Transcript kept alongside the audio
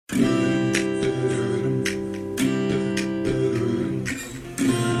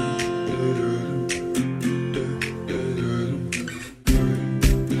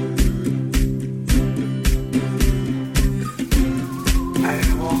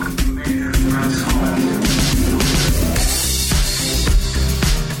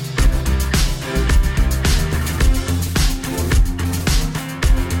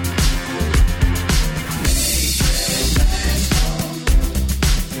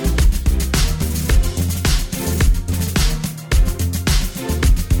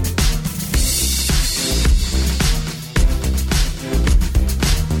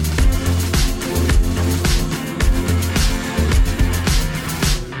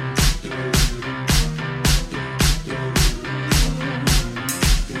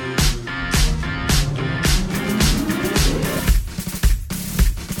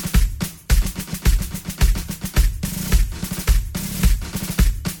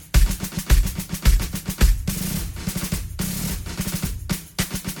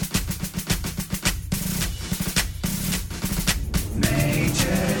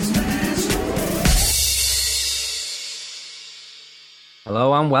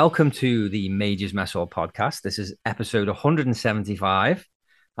Hello and welcome to the Majors Mess Hall podcast. This is episode 175.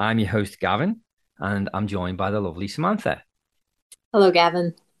 I'm your host, Gavin, and I'm joined by the lovely Samantha. Hello,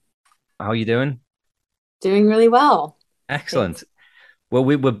 Gavin. How are you doing? Doing really well. Excellent. Thanks. Well,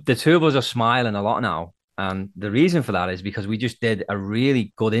 we're the two of us are smiling a lot now. And the reason for that is because we just did a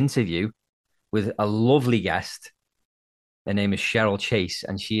really good interview with a lovely guest. Her name is Cheryl Chase,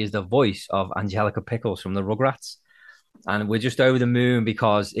 and she is the voice of Angelica Pickles from the Rugrats. And we're just over the moon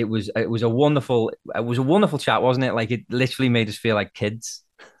because it was a wonderful chat, wasn't it? Like it literally made us feel like kids.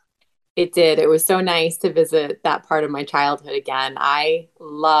 It did. It was so nice to visit that part of my childhood again. I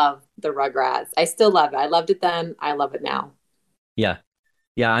love the Rugrats. I still love it. I loved it then. I love it now. Yeah,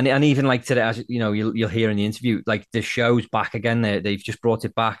 yeah, and even like today, as you know, you'll hear in the interview, like the show's back again. They've just brought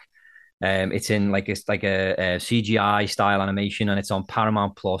it back. It's in like a CGI style animation, and it's on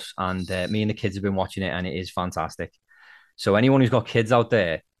Paramount Plus. And me and the kids have been watching it, and it is fantastic. So anyone who's got kids out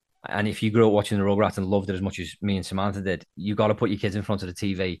there, and if you grew up watching the Rugrats and loved it as much as me and Samantha did, you got to put your kids in front of the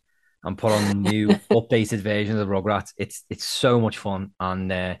TV and put on the new updated version of the Rugrats. It's so much fun,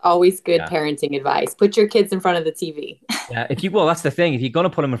 and Always good yeah, parenting advice. Put your kids in front of the TV. yeah. If you well, that's the thing. If you're gonna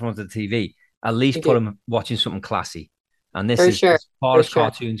put them in front of the TV, at least You put do. them watching something classy. And this For is sure. as far For as sure.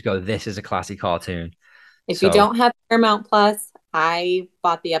 cartoons go. This is a classy cartoon. If you So don't have Paramount Plus, I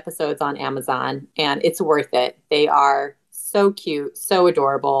bought the episodes on Amazon and it's worth it. They are so cute, so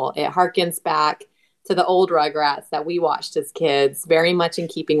adorable. It harkens back to the old Rugrats that we watched as kids, very much in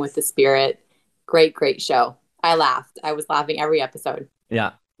keeping with the spirit. Great, great show. I laughed. I was laughing every episode.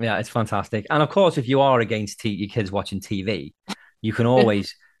 yeah, yeah, it's fantastic. And of course, if you are against your kids watching TV, you can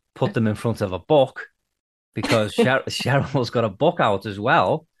always put them in front of a book because Cheryl's got a book out as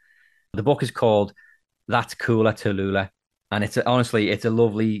well. The book is called That's Cooler Tallulah. And honestly, it's a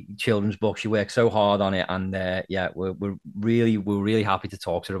lovely children's book. She worked so hard on it, and yeah, we're really happy to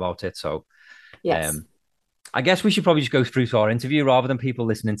talk to her about it. So, Yes. um, I guess we should probably just go through to our interview rather than people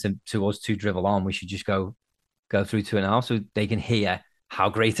listening to us two drivel on. We should just go through to it now so they can hear how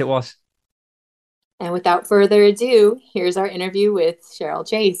great it was. And without further ado, here's our interview with Cheryl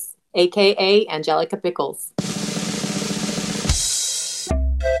Chase, aka Angelica Pickles.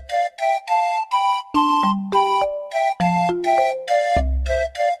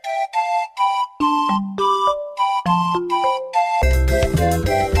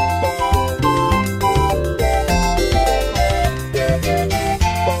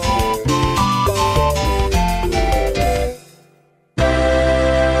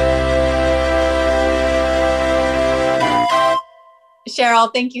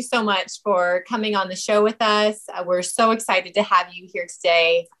 Cheryl, thank you so much for coming on the show with us. We're so excited to have you here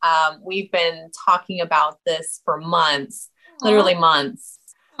today. We've been talking about this for months, Aw, literally months.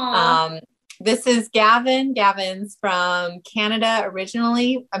 aw, Um, this is Gavin. Gavin's from Canada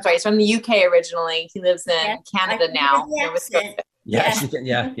originally. I'm sorry, he's from the UK originally. He lives in yes, I Canada can hear now, the Nova Scotia. accent.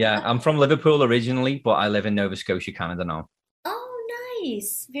 Yeah, Yes. yeah. I'm from Liverpool originally, but I live in Nova Scotia, Canada now. Oh,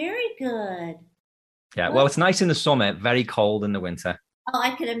 nice. Very good. Yeah, well, Well, it's nice in the summer, very cold in the winter. oh,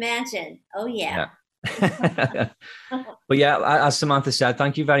 I could imagine. Oh, yeah. Yeah. But yeah, as Samantha said,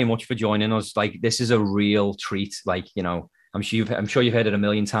 thank you very much for joining us. Like, this is a real treat. Like, I'm sure you've heard it a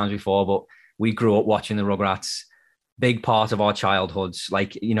million times before, but we grew up watching the Rugrats, big part of our childhoods,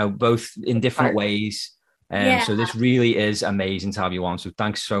 like, both in different Art. ways. Yeah. So this really is amazing to have you on. So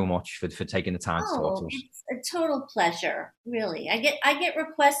thanks so much for taking the time to talk Oh, to us. it's a total pleasure, really. I get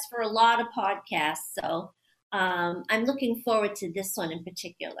requests for a lot of podcasts, so I'm looking forward to this one in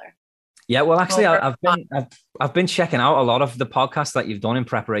particular. Yeah, well, Oh, actually, I've been checking out a lot of the podcasts that you've done in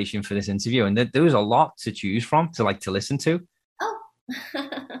preparation for this interview, and there was a lot to choose from to listen to. Oh.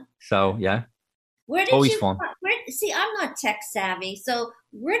 So yeah, Where did always you fun. where see, I'm not tech savvy, so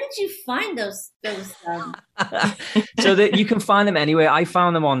where did you find those So that you can find them anywhere. I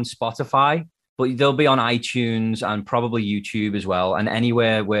found them on Spotify, but they'll be on iTunes and probably YouTube as well, and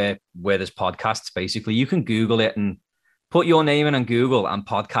anywhere where there's podcasts. Basically, you can Google it and put your name in on Google and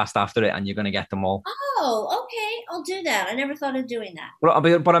podcast after it, and you're going to get them all. Oh, okay. I'll do that. I never thought of doing that.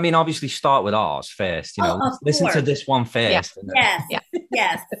 But I mean, obviously, start with ours first. Oh, of Listen to course. this one yeah, first. Yes. yeah.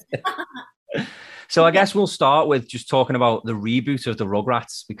 Yes. So I Yeah. guess we'll start with just talking about the reboot of the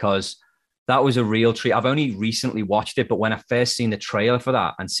Rugrats because that was a real treat. I've only recently watched it, but when I first seen the trailer for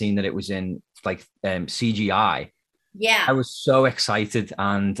that and seen that it was in like CGI, I Yeah. was so excited.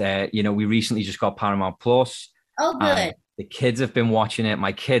 And we recently just got Paramount Plus, Oh, and good. the kids have been watching it.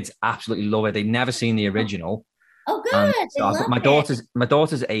 My kids absolutely love it. They've never seen the Oh, original, oh, and good. so They I've got love my it.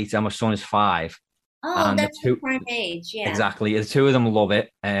 daughter's 8 and my son is 5, Oh, and the that's the two prime age. Yeah. exactly the two of them love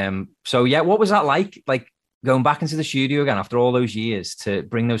it. So yeah, what was that like? Like going back into the studio again after all those years to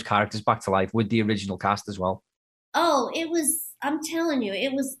bring those characters back to life with the original cast as well? Oh, it was, I'm telling you,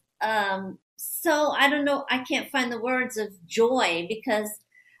 it was so, I don't know, I can't find the words of joy because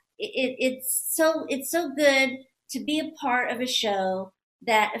it's so good to be a part of a show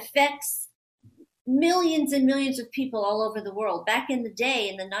that affects millions and millions of people all over the world. Back in the day,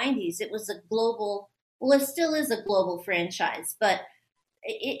 in the 90s, it was a global, well, it still is a global franchise, but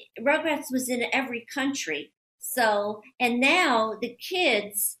Rugrats was in every country. So, and now the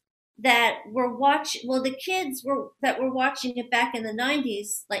kids that were watching, well, the kids were that were watching it back in the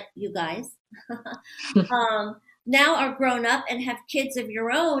 90s, like you guys, now are grown up and have kids of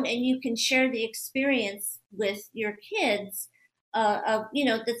your own, and you can share the experience with your kids of, you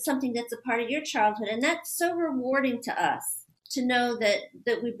know, that's something that's a part of your childhood. And that's so rewarding to us to know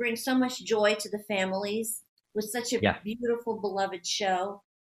that we bring so much joy to the families with such a beautiful, beloved show.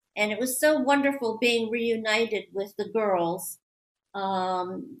 And it was so wonderful being reunited with the girls.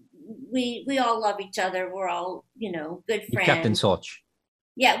 We all love each other. We're all, you know, good friends. You kept in touch.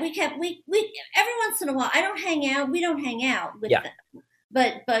 Yeah, we every once in a while. I don't hang out. We don't hang out with them,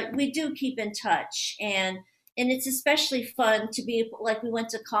 but we do keep in touch, and it's especially fun to be like, we went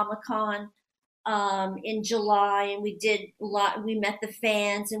to Comic-Con in July, and we did a lot. We met the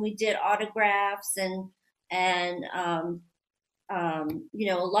fans, and we did autographs, and you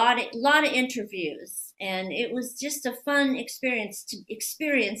know, a lot of interviews, and it was just a fun experience to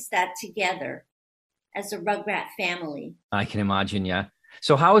experience that together as a Rugrat family. I can imagine, yeah.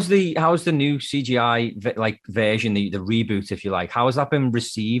 So how's the new CGI like version, the reboot, if you like? How has that been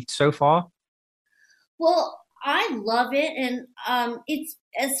received so far? Well, I love it, and it's,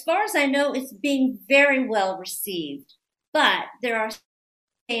 as far as I know, it's being very well received. But there are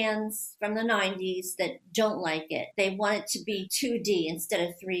fans from the 90s that don't like it. They want it to be 2D instead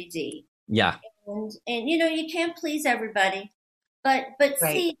of 3D. Yeah. And you know, you can't please everybody. But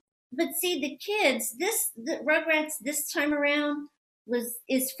Right. see the kids, the Rugrats this time around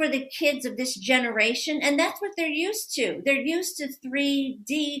is for the kids of this generation, and that's what they're used to. They're used to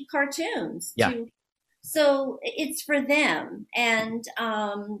 3D cartoons. Yeah. So it's for them, and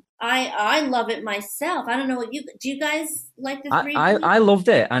I love it myself. I don't know what you guys like the 3D? I loved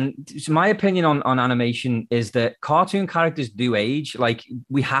it, and my opinion on animation is that cartoon characters do age. Like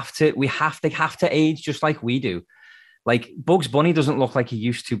they have to age just like we do. Like Bugs Bunny doesn't look like he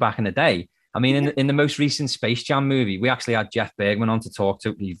used to back in the day. I mean, in the most recent Space Jam movie, we actually had Jeff Bergman on to talk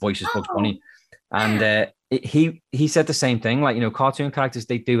to. He voices Bugs Bunny, and he said the same thing. Like, you know, cartoon characters,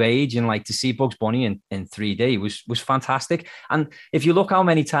 they do age, and like to see Bugs Bunny in 3D was fantastic. And if you look how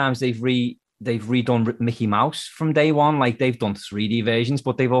many times they've redone Mickey Mouse from day one, like they've done 3D versions,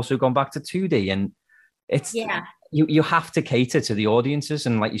 but they've also gone back to 2D, and it's you have to cater to the audiences.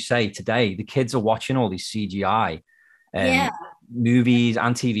 And like you say, today the kids are watching all these CGI. Movies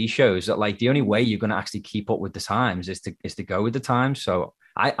and TV shows that, like, the only way you're going to actually keep up with the times is to go with the times. So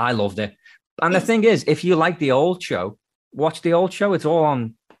I loved it. And the thing is, if you like the old show, watch the old show. It's all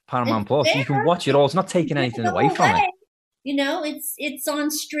on Paramount Plus. You can watch it all. It's not taking anything away from it. You know, it's on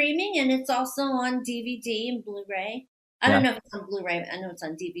streaming, and it's also on DVD and Blu-ray. I don't know if it's on Blu-ray. I know it's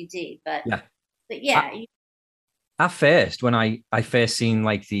on DVD, but yeah. At first, when I first seen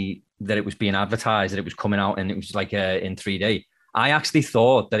like that it was being advertised, that it was coming out and it was like in 3D, I actually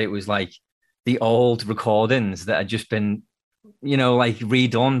thought that it was like the old recordings that had just been, you know, like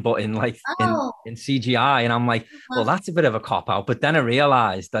redone, but in like in CGI. And I'm like, well, that's a bit of a cop out. But then I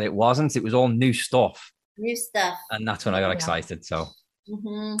realized that it wasn't. It was all new stuff. And that's when I got excited. So.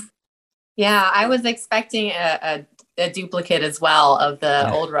 Mm-hmm. Yeah, I was expecting a duplicate as well of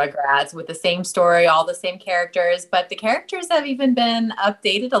the old Rugrats with the same story, all the same characters, but the characters have even been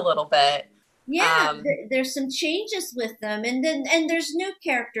updated a little bit. Yeah, there's some changes with them, and there's new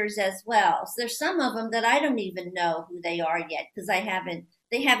characters as well. So there's some of them that I don't even know who they are yet because they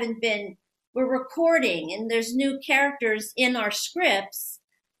haven't been. We're recording, and there's new characters in our scripts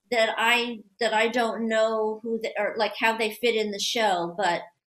that I don't know who they, or like how they fit in the show, but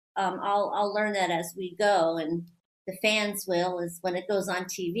I'll learn that as we go, and the fans will is when it goes on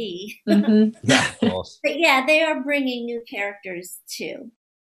TV. Mm-hmm. Yeah, of course. But yeah, they are bringing new characters too.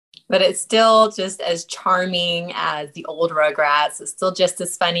 But it's still just as charming as the old Rugrats. It's still just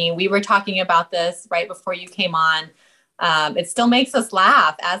as funny. We were talking about this right before you came on. It still makes us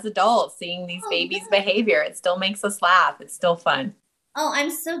laugh as adults, seeing these babies' behavior. It still makes us laugh. It's still fun. Oh,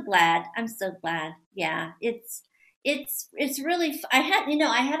 I'm so glad. Yeah, it's really. I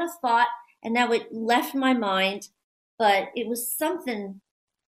had a thought, and now it left my mind, but it was something.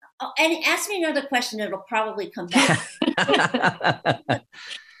 Oh, and ask me another question; it'll probably come back.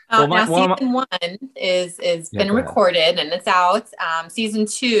 Well, Now season 1 is been recorded and it's out. Season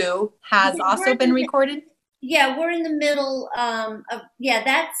 2 has also been recorded. Yeah, we're in the middle of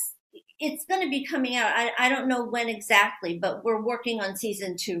it's going to be coming out. I don't know when exactly, but we're working on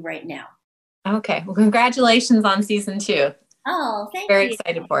season 2 right now. Okay. Well, congratulations on season 2. Oh, thank you. Very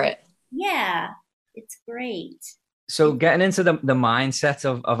excited for it. Yeah, it's great. So getting into the mindset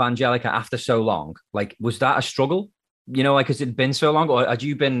of Angelica after so long, like, was that a struggle? You know, like, has it been so long, or had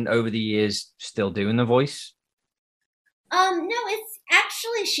you been over the years still doing the voice? No, it's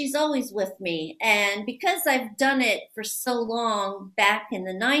actually, she's always with me. And because I've done it for so long back in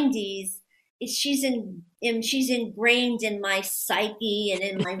the 90s, she's ingrained in my psyche and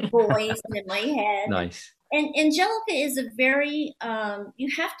in my voice and in my head. Nice. And Angelica is a very, you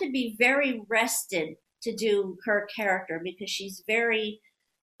have to be very rested to do her character because she's very,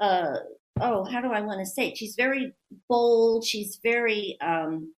 how do I want to say it? She's very bold. She's very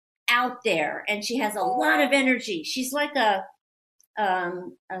out there, and she has a lot of energy. She's like a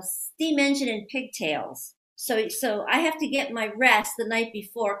steam engine in pigtails. So I have to get my rest the night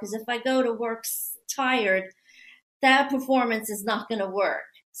before, because if I go to work tired, that performance is not going to work.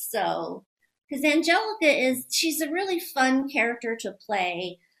 So, because Angelica she's a really fun character to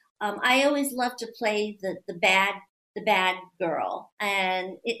play. I always love to play the bad girl,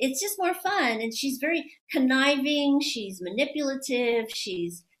 and it's just more fun. And she's very conniving. She's manipulative.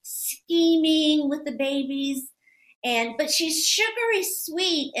 She's scheming with the babies, but she's sugary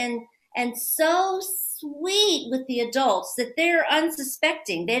sweet and so sweet with the adults that they're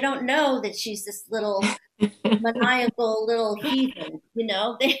unsuspecting. They don't know that she's this little maniacal little heathen. You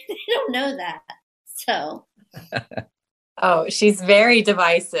know, they don't know that. So. Oh, she's very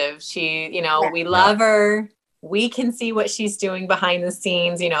divisive. We love her. We can see what she's doing behind the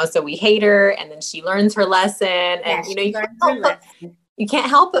scenes, so we hate her, and then she learns her lesson. And, you can't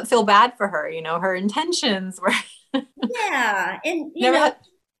help but feel bad for her. Her intentions were. Yeah. And,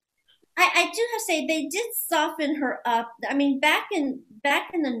 I do have to say they did soften her up. I mean, back in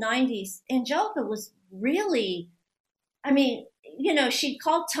the 90s, Angelica was really, she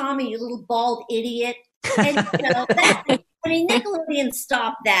called Tommy, "You little bald idiot." And, Nickelodeon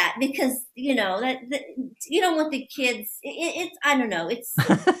stopped that because, that you don't want the kids. It's I don't know. It's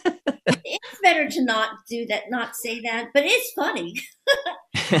better to not do that, not say that, but it's funny.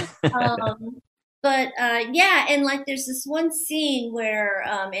 And like there's this one scene where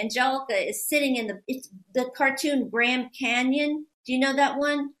Angelica is sitting in the cartoon Grand Canyon. Do you know that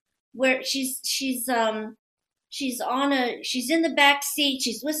one? Where she's in the back seat.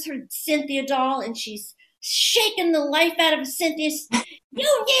 She's with her Cynthia doll, and she's shaking the life out of Cynthia.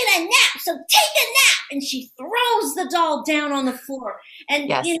 "You need a nap, so take a nap." And she throws the doll down on the floor. And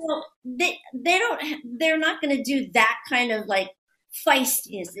yes. They're not going to do that kind of like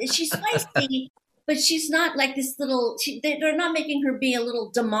feistiness. She's feisty, but she's not like this little. They're not making her be a little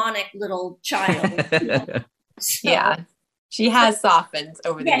demonic little child. So, yeah, she has softened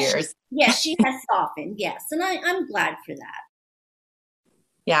over the years. She has softened. Yes, and I'm glad for that.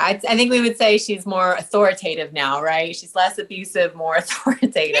 Yeah, I think we would say she's more authoritative now, right? She's less abusive, more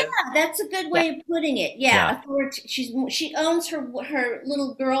authoritative. Yeah, that's a good way of putting it. Yeah. She owns her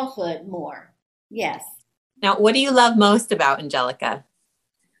little girlhood more. Yes. Now, what do you love most about Angelica?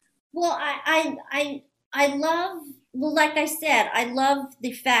 Well, I love, like I said, I love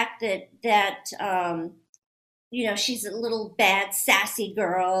the fact that she's a little bad, sassy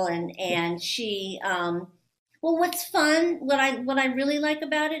girl, and she. Well, what's fun, what I really like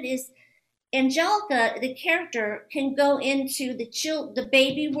about it is Angelica, the character, can go into the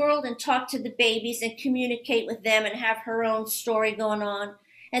baby world and talk to the babies and communicate with them and have her own story going on.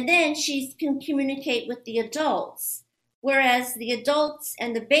 And then she can communicate with the adults. Whereas the adults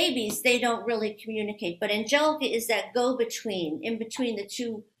and the babies, they don't really communicate. But Angelica is that go-between, in between the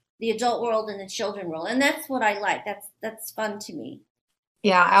two, the adult world and the children world. And that's what I like. That's fun to me.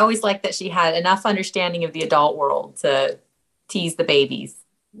 Yeah, I always liked that she had enough understanding of the adult world to tease the babies.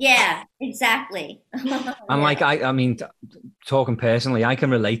 Yeah, exactly. And like, I mean, talking personally, I can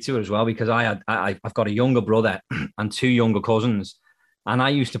relate to it as well, because I've got a younger brother and 2 younger cousins, and I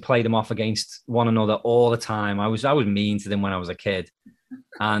used to play them off against one another all the time. I was mean to them when I was a kid,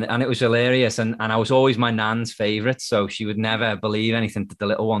 and it was hilarious. And I was always my nan's favorite, so she would never believe anything that the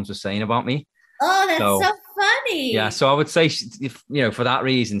little ones were saying about me. Oh, that's so funny. Yeah, so I would say, for that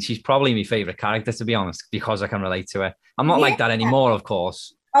reason, she's probably my favorite character, to be honest, because I can relate to her. I'm not like that anymore, of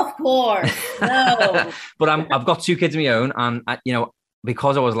course. Of course, no. But I've got 2 kids of my own, and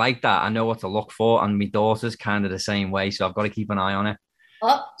because I was like that, I know what to look for, and my daughter's kind of the same way, so I've got to keep an eye on her.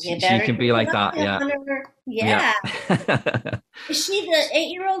 Oh, she can be like that, yeah. Yeah. Yeah. Is she the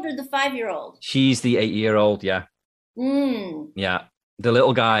 8-year-old or the 5-year-old? She's the 8-year-old. Yeah. Mm. Yeah. The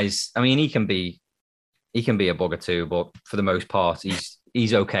little guys, I mean, he can be a bugger too, but for the most part,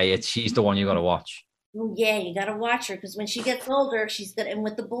 he's okay. It's she's the one you got to watch. Oh, yeah, you got to watch her because when she gets older, she's gonna, and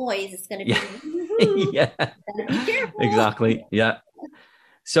with the boys, it's gonna Yeah. be woo-hoo. Yeah. Gotta be careful. Exactly. Yeah.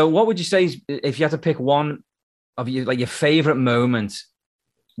 So what would you say if you had to pick one of your favorite moment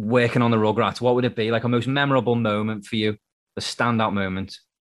working on the Rugrats, what would it be? Like a most memorable moment for you, the standout moment.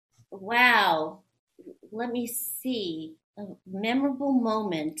 Wow. Let me see. A memorable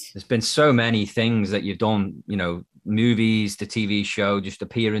moment. There's been so many things that you've done, movies, the TV show, just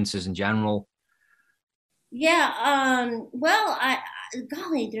appearances in general. Yeah. Well,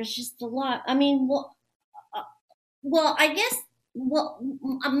 golly, there's just a lot. I mean, well, I guess,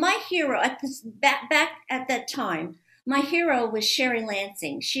 my hero at this back at that time, my hero was Sherry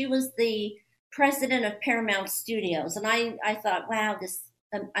Lansing. She was the president of Paramount Studios, and I thought, wow,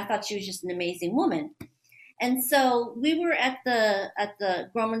 I thought she was just an amazing woman. And so we were at the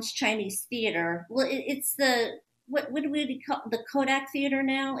Grauman's Chinese Theater. Well, it's the what do we call the Kodak Theater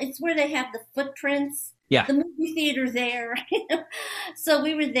now? It's where they have the footprints, Yeah. the movie theater there. So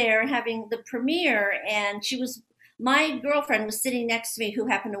we were there having the premiere, and my girlfriend was sitting next to me, who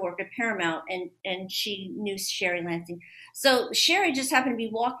happened to work at Paramount, and she knew Sherry Lansing. So Sherry just happened to be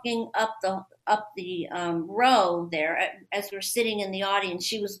walking up the row there as we were sitting in the audience.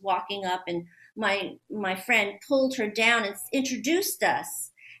 She was walking up, and my friend pulled her down and introduced us.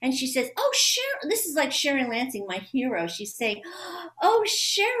 And she says, "Oh, Cheryl," this is like Sherry Lansing, my hero. She's saying, "Oh,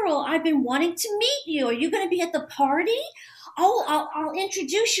 Cheryl, I've been wanting to meet you. Are you going to be at the party? Oh, I'll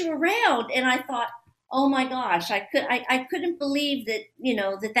introduce you around." And I thought, oh my gosh, I couldn't believe that,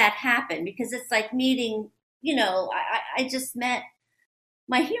 that happened, because it's like meeting, I just met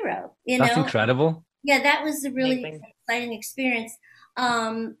my hero, That's incredible. Yeah, that was a really Amazing. exciting experience.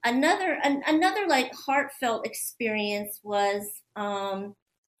 Another like heartfelt experience was,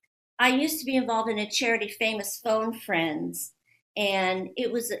 I used to be involved in a charity, Famous Phone Friends, and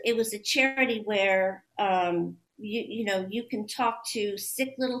it was a charity where, you can talk to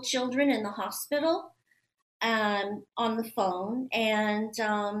sick little children in the hospital, on the phone, and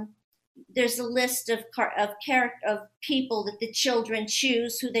there's a list of people that the children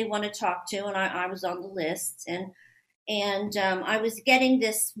choose who they want to talk to, and I was on the list, and I was getting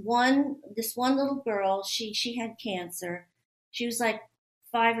this one little girl. She had cancer. She was like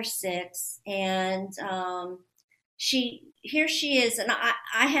 5 or 6, and she is, and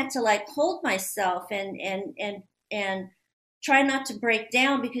I had to like hold myself and try not to break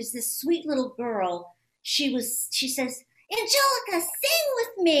down, because this sweet little girl, she says, "Angelica, sing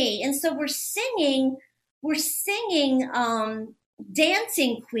with me." And so we're singing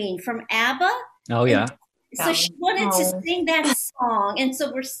Dancing Queen from ABBA. Oh yeah. So she wanted to sing that song, and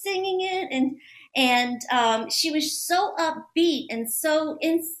so we're singing it, and she was so upbeat, and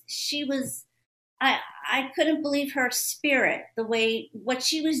she was, I couldn't believe her spirit, the way what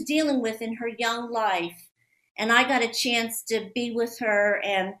she was dealing with in her young life, and I got a chance to be with her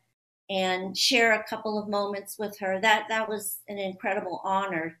and share a couple of moments with her. That was an incredible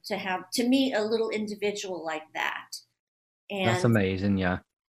honor to meet a little individual like that. And That's amazing. Yeah.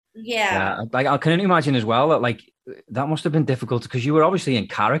 yeah. Yeah. Like I can only imagine as well that like that must have been difficult because you were obviously in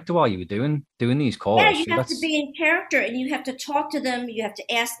character while you were doing these calls. Yeah, you have to be in character, and you have to talk to them. You have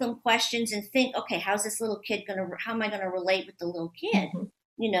to ask them questions and think, okay, how am I gonna relate with the little kid?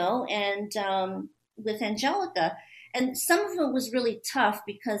 And with Angelica, and some of it was really tough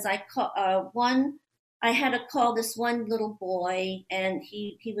because I had to call this one little boy, and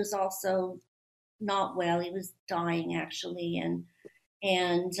he was also not well. He was dying actually, and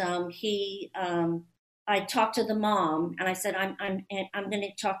I talked to the mom, and I said, I'm going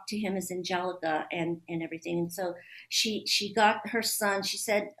to talk to him as Angelica and everything. And so she got her son. She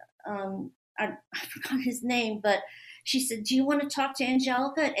said, I forgot his name, but she said, "Do you want to talk to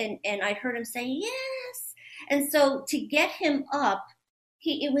Angelica?" And I heard him say yes. And so to get him up,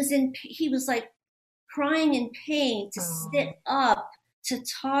 he was like crying in pain to sit up to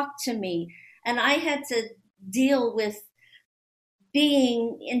talk to me, and I had to deal with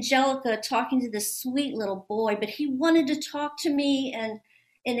being Angelica talking to this sweet little boy, but he wanted to talk to me, and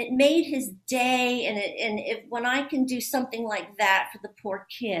it made his day. And when I can do something like that for the poor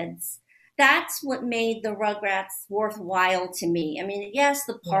kids, that's what made the Rugrats worthwhile to me. I mean, yes,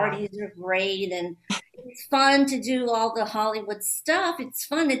 the parties are great, and it's fun to do all the Hollywood stuff. It's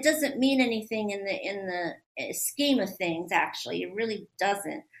fun. It doesn't mean anything in the scheme of things. Actually, it really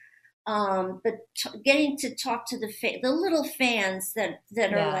doesn't. But getting to talk to the little fans that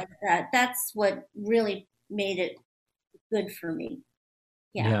are like that, that's what really made it good for me.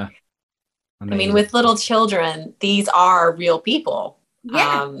 Yeah. I mean, with little children, these are real people.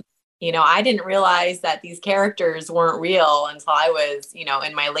 Yeah. You know, I didn't realize that these characters weren't real until I was, you know,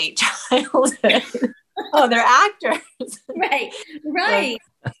 in my late childhood. Oh, they're actors. Right.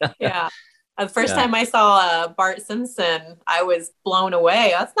 Yeah. The first time I saw Bart Simpson, I was blown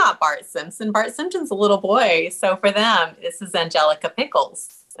away. That's not Bart Simpson. Bart Simpson's a little boy. So for them, this is Angelica Pickles.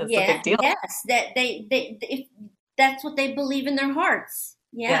 It's a big deal. Yes, that if that's what they believe in their hearts.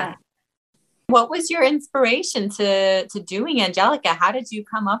 Yeah. What was your inspiration to doing Angelica? How did you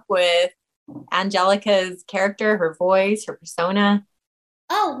come up with Angelica's character, her voice, her persona?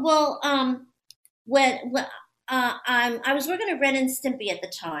 Oh, well, I was working at Ren and Stimpy at the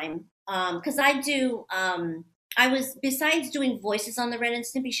time, because I was, besides doing voices on the Ren and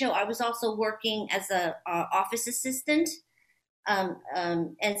Stimpy show, I was also working as a office assistant,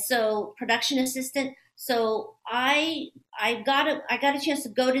 and so production assistant. So I got a chance to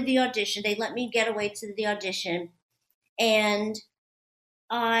go to the audition. They let me get away to the audition, and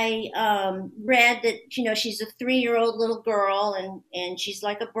I read that, you know, she's a 3-year-old little girl, and she's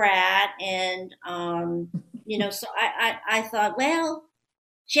like a brat, and you know, so I thought, well,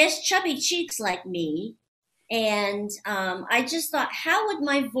 she has chubby cheeks like me, and I just thought, how would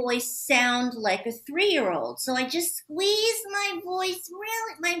my voice sound like a 3-year-old? So I just squeezed my voice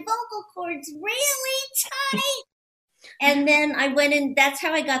my vocal cords really tight, and then I went in. That's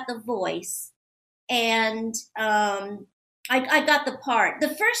how I got the voice, and I got the part.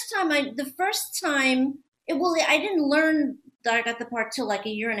 The first time, I didn't learn that I got the part till like a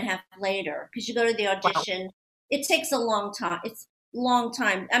year and a half later, because you go to the audition. Wow. It takes a long time. It's a long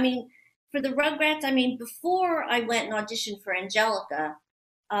time. I mean, for the Rugrats, I mean, before I went and auditioned for Angelica,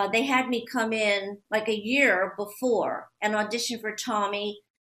 they had me come in like a year before and audition for Tommy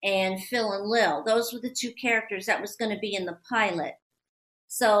and Phil and Lil. Those were the 2 characters that was going to be in the pilot.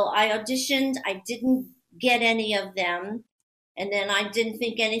 So I auditioned. I didn't get any of them. And then I didn't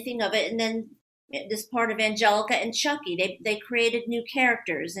think anything of it. And then this part of Angelica and Chucky, they created new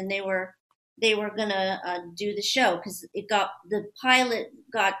characters, and they were gonna do the show, because the pilot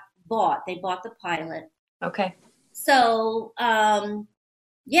got bought. They bought the pilot. Okay. So that's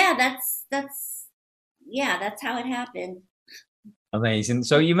how it happened. Amazing.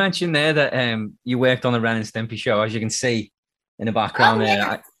 So you mentioned there that you worked on the Ren and Stimpy show, as you can see in the background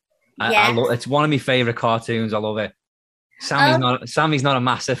there. I love, it's one of my favorite cartoons. I love it. Sammy's not a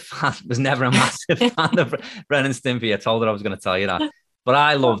massive fan, was never a massive fan of Ren and Stimpy. I told her I was going to tell you that, but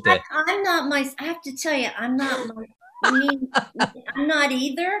I loved it. I have to tell you, I'm not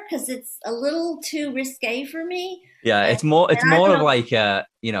either, because it's a little too risque for me. Yeah, it's more of like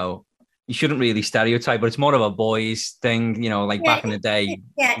you know, you shouldn't really stereotype, but it's more of a boys thing, you know, like back in the day.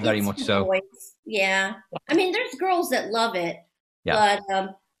 Yeah, very much so. Boys. Yeah, I mean, there's girls that love it, but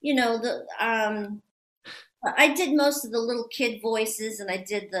you know, I did most of the little kid voices, and I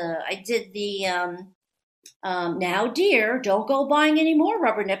did the now, dear, don't go buying any more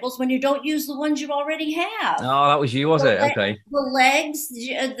rubber nipples when you don't use the ones you already have. Oh, that was you, was it? Okay. The legs,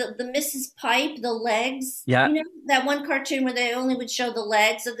 the Mrs. Pipe, the legs. Yeah. You know, that one cartoon where they only would show the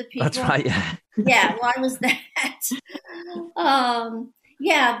legs of the people. That's right, yeah. Yeah, well, I was that.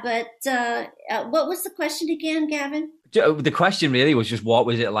 Yeah, but what was the question again, Gavin? The question really was just, what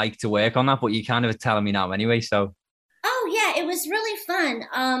was it like to work on that? But you kind of telling me now anyway, so. Oh, yeah, it was really fun,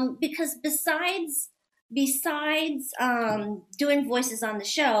 because besides doing voices on the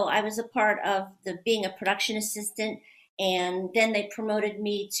show, I was a part of being a production assistant, and then they promoted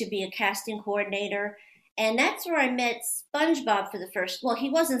me to be a casting coordinator, and that's where I met SpongeBob for the first. Well, he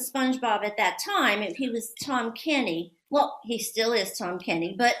wasn't SpongeBob at that time; he was Tom Kenny. Well, he still is Tom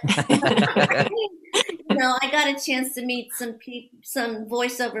Kenny, but you know, I got a chance to meet some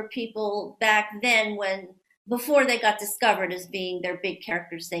voiceover people back then, before they got discovered as being their big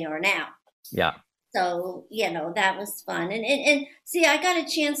characters they are now. Yeah. So, you know, that was fun. And see, I got a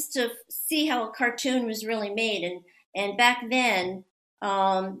chance to see how a cartoon was really made. And back then,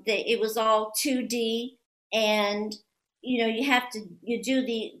 it was all 2D. And, you know, you do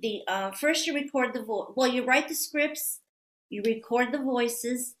the first you record the voice. Well, you write the scripts, you record the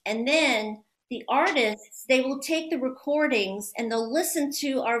voices, and then the artists, they will take the recordings and they'll listen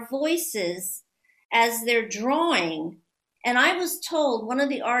to our voices as they're drawing. And I was told, one of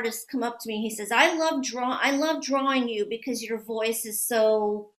the artists come up to me, he says, I love drawing you because your voice is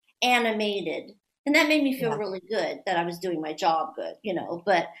so animated. And that made me feel really good that I was doing my job good, you know.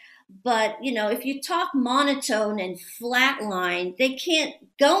 But you know, if you talk monotone and flatline, they can't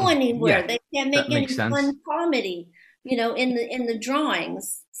go anywhere. Yeah, they can't make any fun comedy, you know, in the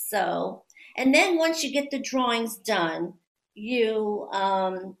drawings. So, And then once you get the drawings done, you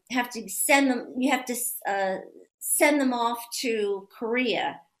have to send them. You have to send them off to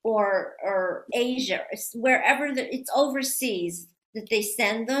Korea or Asia, wherever it's overseas that they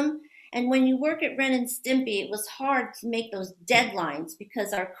send them. And when you work at Ren and Stimpy, it was hard to make those deadlines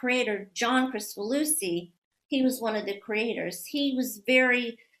because our creator, John Kricfalusi, he was one of the creators. He was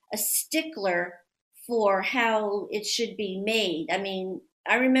very a stickler for how it should be made. I mean,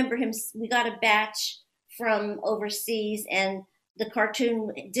 I remember him, we got a batch from overseas and the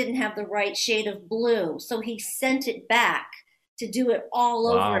cartoon didn't have the right shade of blue. So he sent it back to do it all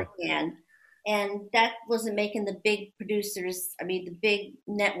over again. And that wasn't making the big producers, I mean, the big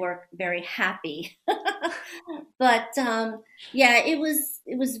network very happy. But yeah, it was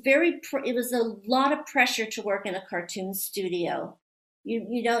a lot of pressure to work in a cartoon studio.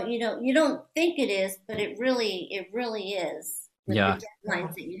 You don't think it is, but it really is. With the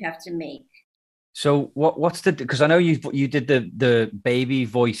deadlines that you have to make. So what's because I know you did the baby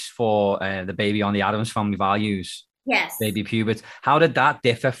voice for the baby on the Addams Family Values. Yes. Baby Pubert. How did that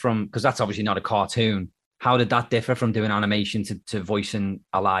differ from, because that's obviously not a cartoon. How did that differ from doing animation to voicing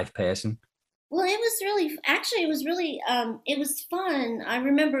a live person? Well, it was fun. I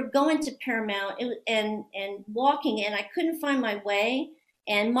remember going to Paramount and walking and I couldn't find my way.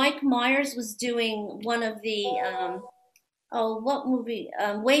 And Mike Myers was doing one of the, what movie?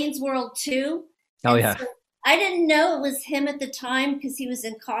 Wayne's World 2. Oh, yeah. So I didn't know it was him at the time because he was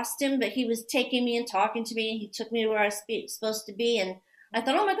in costume, but he was taking me and talking to me. He took me to where I was supposed to be. And I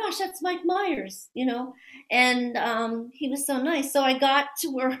thought, oh my gosh, that's Mike Myers, and he was so nice. So I got to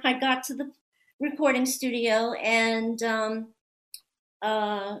the recording studio and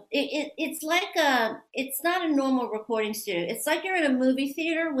it's not a normal recording studio. It's like you're in a movie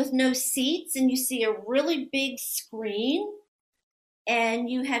theater with no seats and you see a really big screen and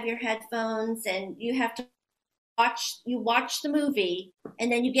you have your headphones and you have to watch the movie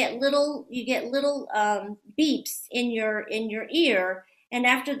and then you get little beeps in your ear, and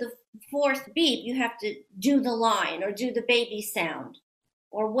after the fourth beep you have to do the line or do the baby sound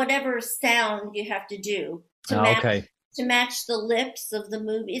or whatever sound you have to do to match the lips of the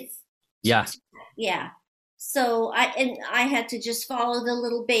movie. Yeah. So I had to just follow the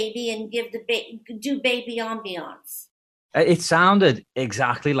little baby and give do baby ambiance. It sounded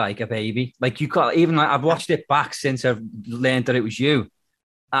exactly like a baby. Like you got I've watched it back since I've learned that it was you.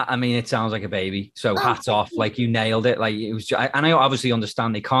 I mean, it sounds like a baby. So hats off. Like you nailed it. Like it was. And I obviously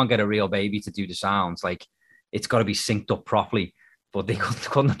understand they can't get a real baby to do the sounds. Like it's got to be synced up properly. But they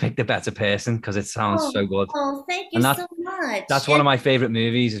couldn't have picked a better person because it sounds so good. Oh, thank you so much. That's one of my favorite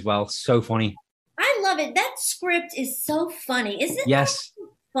movies as well. So funny. I love it. That script is so funny. Isn't yes. that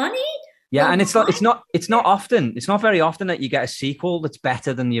funny? Yeah, and it's not very often that you get a sequel that's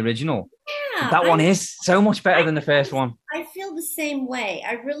better than the original. Yeah, that one is so much better than the first one. I feel the same way.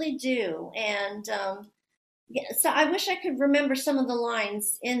 I really do. And so I wish I could remember some of the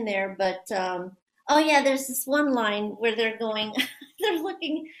lines in there, but oh yeah, there's this one line where they're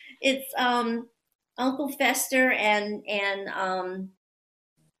looking. It's Uncle Fester and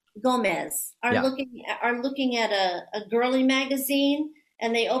Gomez are looking at a girly magazine.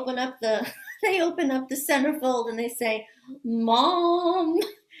 And they open up the centerfold and they say, "Mom,"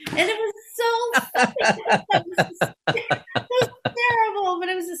 and it was so funny. It was terrible, but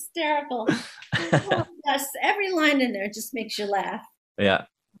it was hysterical. Oh, yes, every line in there just makes you laugh. Yeah,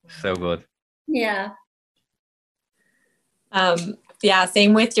 so good. Yeah. Yeah.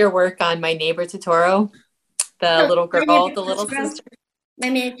 Same with your work on My Neighbor Totoro, the little girl, the little sister. My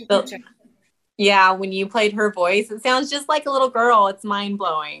neighbor Totoro. Yeah, when you played her voice, it sounds just like a little girl. It's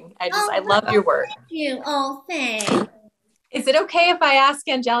mind-blowing. I love your work. Thank you. Oh, thanks. Is it okay if I ask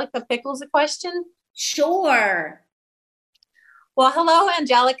Angelica Pickles a question? Sure. Well, hello,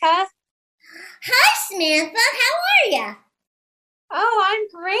 Angelica. Hi, Samantha. How are you? Oh, I'm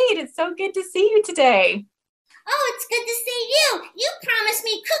great. It's so good to see you today. Oh, it's good to see you. You promised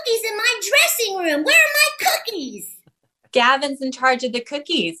me cookies in my dressing room. Where are my cookies? Gavin's in charge of the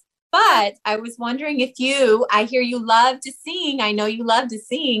cookies. But I was wondering if I hear you love to sing. I know you love to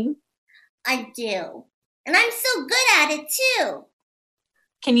sing. I do. And I'm so good at it, too.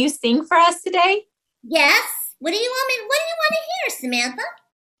 Can you sing for us today? Yes. What do you want to hear, Samantha?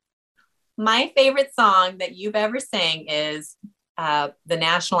 My favorite song that you've ever sang is the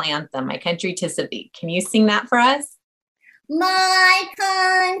national anthem, My Country 'Tis of Thee. Can you sing that for us? My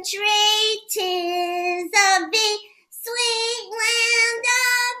country 'tis of thee, sweet land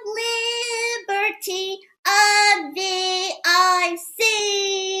of liberty, of thee I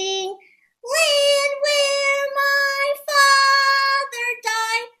sing. Land where my father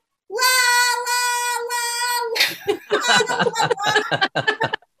died,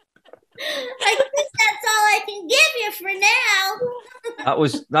 I guess that's all I can give you for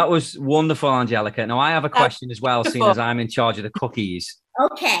now. That was wonderful, Angelica. Now I have a question as well, seeing as I'm in charge of the cookies.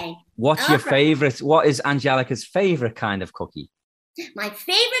 Okay. What's your favorite? What is Angelica's favorite kind of cookie? My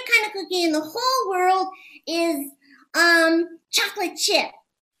favorite kind of cookie in the whole world is chocolate chip.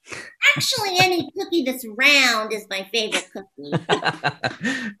 Actually, any cookie that's round is my favorite cookie.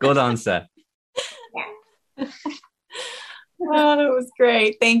 Good answer. Yeah. Oh, that was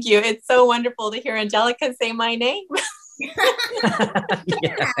great. Thank you. It's so wonderful to hear Angelica say my name.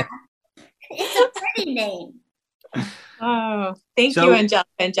 Yeah. It's a pretty name. Oh, thank you, Angelica.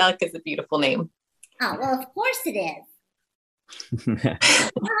 Angelica's a beautiful name. Oh, well, of course it is.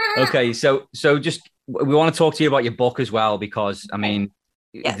 Okay, so just we want to talk to you about your book as well, because I mean,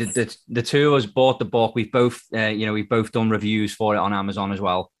 yes. the two of us bought the book. We've both we've both done reviews for it on Amazon as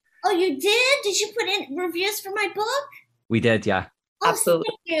well. Oh, you did? Did you put in reviews for my book? We did, yeah. Oh, absolutely.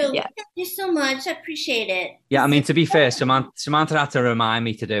 Thank you. Yeah. Thank you so much. I appreciate it. Yeah, I mean, to be fair, Samantha had to remind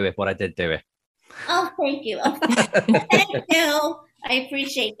me to do it, but I did do it. Oh, thank you. Thank you. I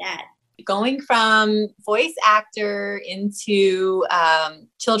appreciate that. Going from voice actor into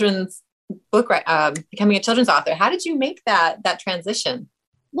children's book, becoming a children's author, how did you make that transition?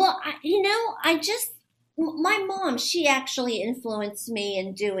 Well, my mom, she actually influenced me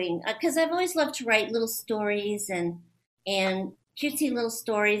in doing, because I've always loved to write little stories and cutesy little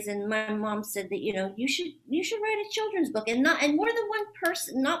stories. And my mom said that, you should write a children's book, and more than one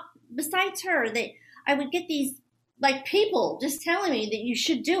person, not besides her, that I would get these like people just telling me that you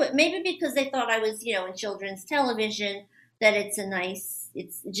should do it. Maybe because they thought I was, in children's television, that it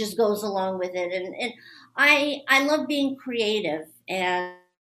just goes along with it. And I love being creative. And,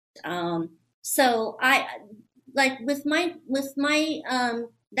 so I like with my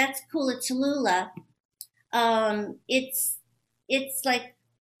That's Cool at Tallulah. It's like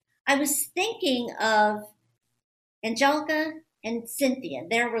I was thinking of Angelica and Cynthia,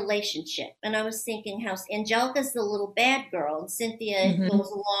 their relationship, and I was thinking how Angelica's the little bad girl, and Cynthia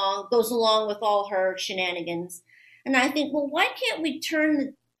goes along with all her shenanigans. And I think, well, why can't we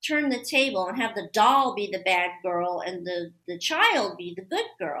turn the table and have the doll be the bad girl and the child be the good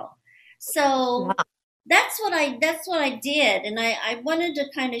girl? So wow. That's what I did, and I wanted to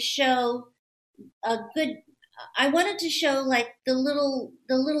kind of show I wanted to show like the little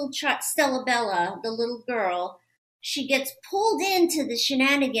Stella Bella, the little girl. She gets pulled into the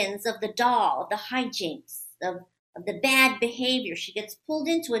shenanigans of the doll, the hijinks of the bad behavior. She gets pulled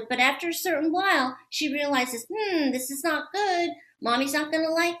into it, but after a certain while, she realizes, this is not good. Mommy's not going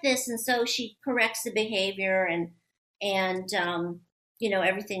to like this, and so she corrects the behavior, and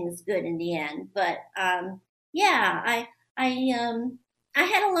everything is good in the end. But I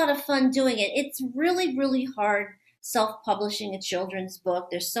had a lot of fun doing it. It's really, really hard self-publishing a children's book.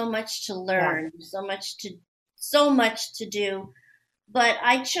 There's so much to learn. Yeah. There's so much to do. But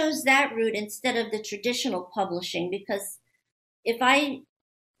I chose that route instead of the traditional publishing, because if I,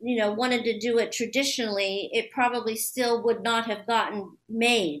 wanted to do it traditionally, it probably still would not have gotten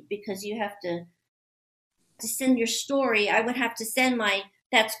made, because you have to send your story. I would have to send my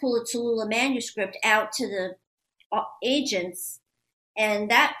That's Cool at Tallulah manuscript out to the agents,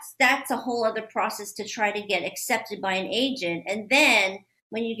 and that's a whole other process to try to get accepted by an agent. And then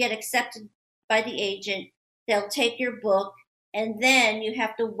when you get accepted by the agent, they'll take your book, and then you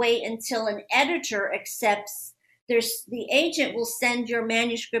have to wait until an editor accepts. The agent will send your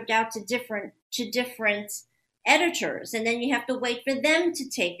manuscript out to different editors, and then you have to wait for them to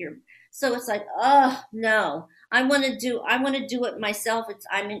take your. So it's like, oh no, I want to do it myself.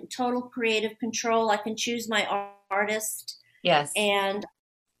 I'm in total creative control. I can choose my artist. Yes. And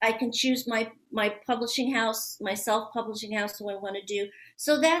I can choose my publishing house, my self-publishing house, who I want to do.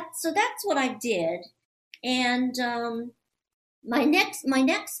 So that's what I did. And my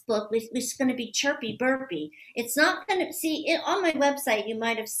next book was going to be Chirpy Burpy. It's not going to see on my website. You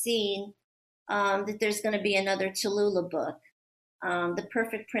might have seen that there's going to be another Tallulah book, The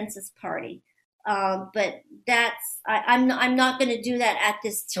Perfect Princess Party. But I'm not going to do that at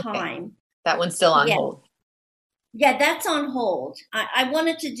this time. Okay. That one's still on hold. Yeah, that's on hold. I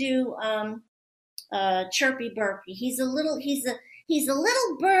wanted to do Chirpy Burpy. He's a little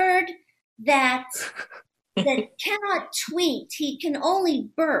bird that cannot tweet. He can only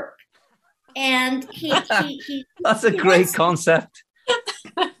burp, and he that's a great concept.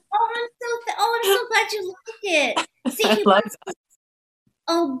 I'm so glad you like it. See,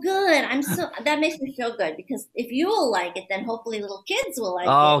 oh, good. That makes me feel good, because if you will like it, then hopefully little kids will like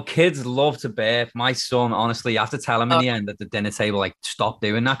it. Oh, kids love to burp. My son, honestly, you have to tell him in the end at the dinner table, like, stop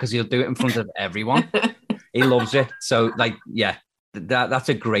doing that, because he'll do it in front of everyone. He loves it. So like, yeah, that's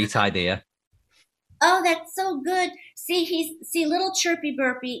a great idea. Oh, that's so good. See, little Chirpy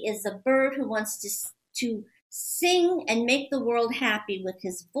Burpy is a bird who wants to sing and make the world happy with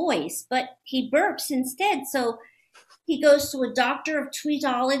his voice, but he burps instead. So he goes to a doctor of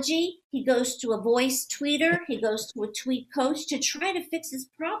tweetology. He goes to a voice tweeter. He goes to a tweet coach to try to fix his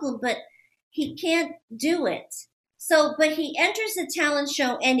problem, but he can't do it. So, but he enters the talent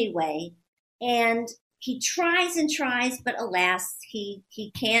show anyway, and he tries and tries, but alas, he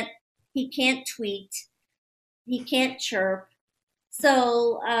can't tweet, he can't chirp.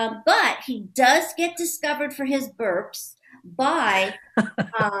 So, but he does get discovered for his burps by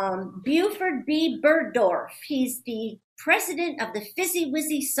Buford B. Bergdorf. He's the president of the Fizzy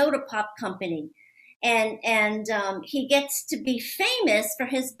Wizzy Soda Pop Company. And he gets to be famous for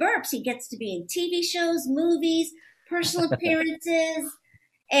his burps. He gets to be in TV shows, movies, personal appearances,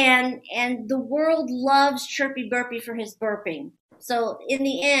 and the world loves Chirpy Burpy for his burping. So in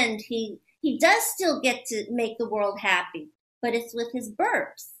the end, he does still get to make the world happy, but it's with his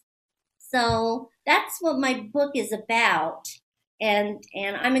burps. So that's what my book is about. And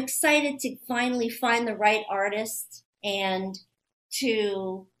I'm excited to finally find the right artist and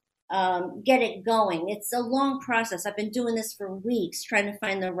to get it going. It's a long process. I've been doing this for weeks trying to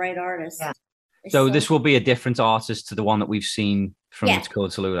find the right artist. Yeah. So this will be a different artist to the one that we've seen from It's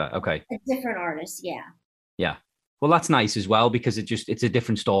Called Tallulah. Okay. A different artist, yeah. Yeah. Well, that's nice as well because it's a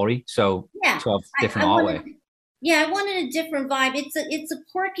different story. So yeah, to have different artwork. I wanted a different vibe. It's a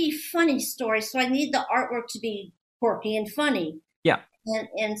quirky, funny story. So I need the artwork to be quirky and funny. Yeah.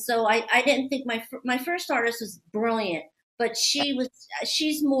 And so I didn't think my first artist was brilliant, but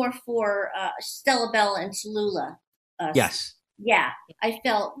she's more for Stella Bella and Tallulah. Yes. Yeah, I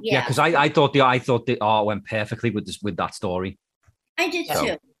felt because I thought the art went perfectly with that story. I did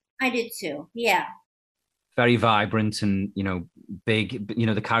too. Yeah. Very vibrant and big.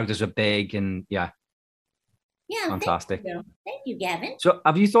 The characters are big and yeah. Yeah, fantastic. Thank you, Gavin. So,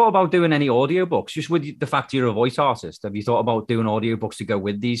 have you thought about doing any audiobooks? Just with the fact you're a voice artist, have you thought about doing audiobooks to go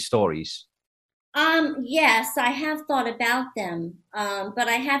with these stories? Yes, I have thought about them, but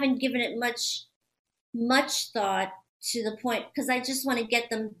I haven't given it much thought to the point because I just want to get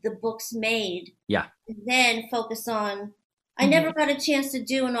the books made. Yeah. And then focus on. I never got a chance to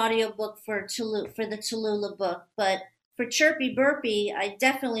do an audiobook for the Tallulah book, but for Chirpy Burpy, I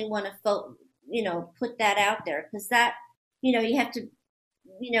definitely want to put that out there because that you have to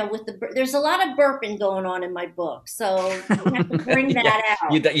with there's a lot of burping going on in my book, so you have to bring that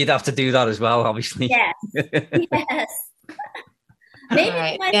out. You'd have to do that as well, obviously. Yes. Yes.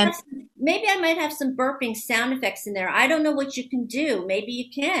 Maybe I might have some burping sound effects in there. I don't know what you can do. Maybe you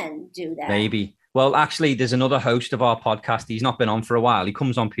can do that. Maybe. Well, actually, there's another host of our podcast. He's not been on for a while. He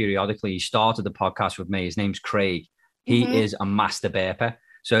comes on periodically. He started the podcast with me. His name's Craig. He is a master burper.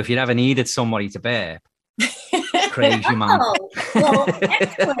 So if you ever needed somebody to burp, Craig's your man. Well,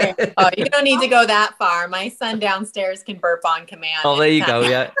 excellent. Oh, you don't need to go that far. My son downstairs can burp on command. Oh, there you go.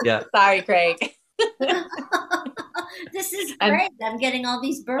 Yeah. Sorry, Craig. This is great. I'm getting all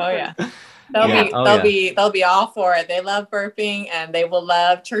these burpers. Oh yeah. They'll be all for it. They love burping and they will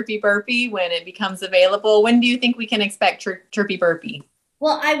love Chirpy Burpy when it becomes available. When do you think we can expect Chirpy Burpy?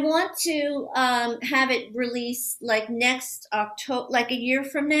 Well, I want to have it released like next October, like a year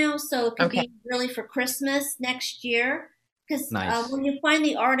from now. So it could be really for Christmas next year. Because when you find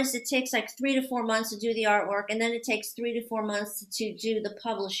the artist, it takes like 3 to 4 months to do the artwork. And then it takes 3 to 4 months to do the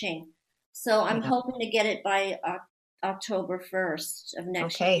publishing. So I'm hoping to get it by October 1st of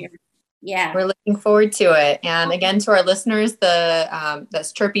next year. Yeah. We're looking forward to it. And again, to our listeners,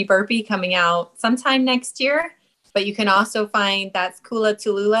 that's Chirpy Burpy coming out sometime next year. But you can also find That's Coola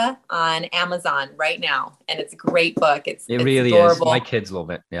Tallulah on Amazon right now. And it's a great book. It's really adorable. Is. My kids love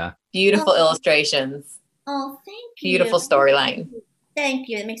it. Yeah. Beautiful illustrations. Oh, thank you. Beautiful storyline. Thank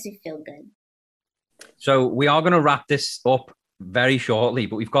you. It makes me feel good. So we are going to wrap this up very shortly,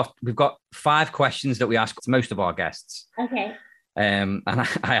 but we've got 5 questions that we ask most of our guests. Okay. And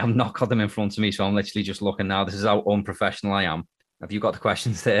I have not got them in front of me, so I'm literally just looking now. This is how unprofessional I am. Have you got the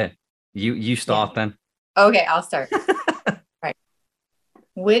questions there? You start then. Okay, I'll start. Right.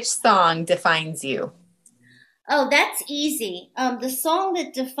 Which song defines you? Oh, that's easy. The song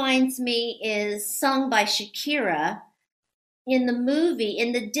that defines me is sung by Shakira in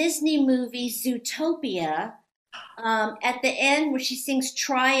the Disney movie Zootopia. At the end where she sings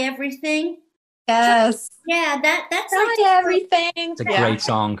 "Try Everything." Yes. Yeah, that's Try like everything. It's a great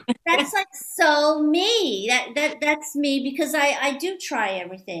song. That's like so me. That's me because I do try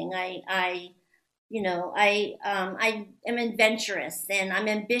everything. I am adventurous and I'm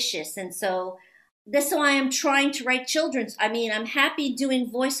ambitious, and so that's why I'm trying to write children's. I mean, I'm happy doing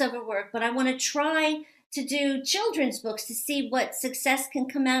voiceover work, but I want to try to do children's books to see what success can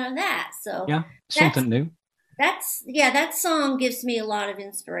come out of that. So Yeah, that's something new. that song gives me a lot of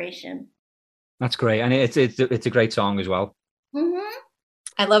inspiration. That's great, and it's a great song as well. Mm-hmm.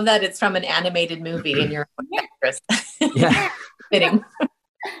 I love that it's from an animated movie and you're an actress. Yeah. Fitting.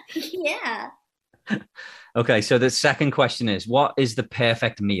 Yeah. Okay, so the second question is, what is the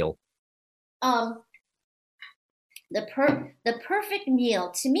perfect meal? The perfect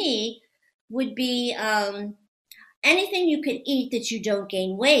meal to me would be anything you could eat that you don't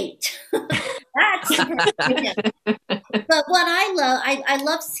gain weight. That's the perfect meal. But what I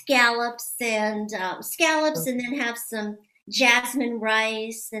love scallops and then have some jasmine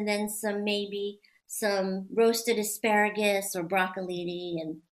rice and then maybe some roasted asparagus or broccolini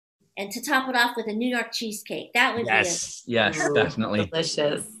and to top it off with a New York cheesecake. That would yes, be yes, definitely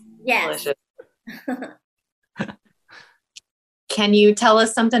delicious. Yes. Delicious. Can you tell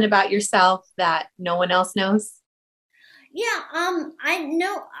us something about yourself that no one else knows? Yeah, I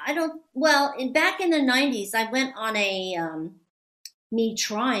know I don't well, back in the 90s I went on a me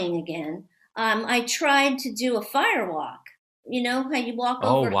trying again. I tried to do a fire walk. You know how you walk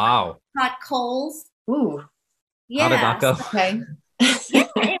over wow. hot coals? Ooh. Yeah. How did that go? Okay. Yeah,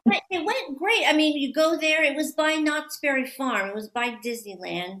 it went great. I mean, you go there. It was by Knott's Berry Farm. It was by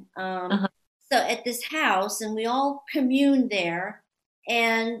Disneyland. So at this house, and we all communed there,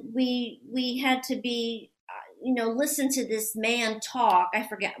 and we had to be, listen to this man talk. I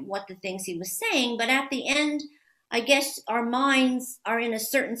forget what the things he was saying, but at the end, I guess our minds are in a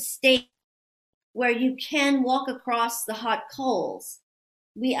certain state where you can walk across the hot coals.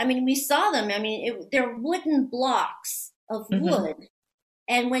 We saw them. I mean, they're wooden blocks of wood.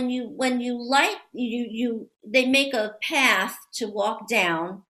 And when you light they make a path to walk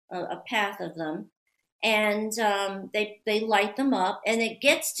down a path of them, and they light them up, and it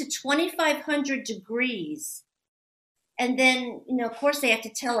gets to 2,500 degrees, and then of course they have to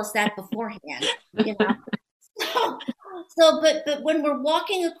tell us that beforehand, but when we're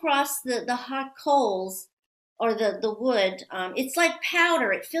walking across the hot coals or the wood, it's like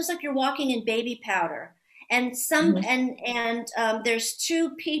powder. It feels like you're walking in baby powder. And there's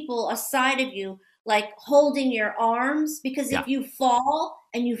two people aside of you, like holding your arms, because if you fall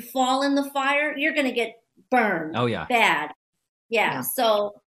in the fire, you're going to get burned. Oh yeah. Bad. Yeah.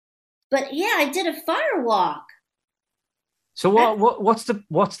 So, but yeah, I did a fire walk. So what's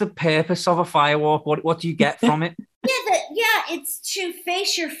the purpose of a fire walk? What do you get from it? It's to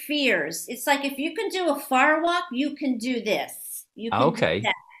face your fears. It's like, if you can do a fire walk, you can do this. You can do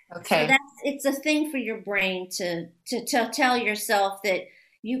that. Okay. So it's a thing for your brain to tell yourself that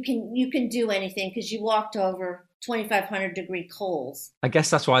you can do anything because you walked over 2,500 degree coals. I guess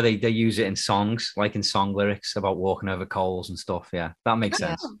that's why they use it in songs, like in song lyrics about walking over coals and stuff. Yeah, that makes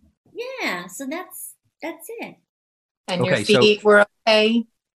sense. Yeah, so that's it. And your feet were okay?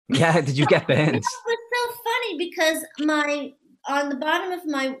 Yeah, did you get burns? It was so funny because on the bottom of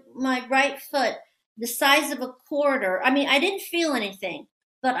my right foot, the size of a quarter, I mean, I didn't feel anything.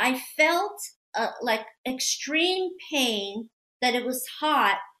 But I felt like extreme pain, that it was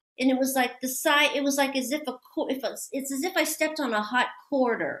hot, and it was like it was like as if it's as if I stepped on a hot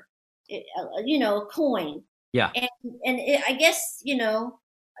quarter, a coin. Yeah. And I guess,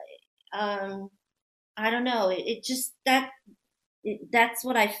 I don't know. It just that's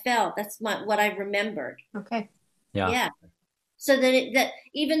what I felt. That's what I remembered. Okay. Yeah. Yeah. So that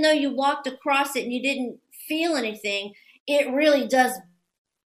even though you walked across it and you didn't feel anything, it really does.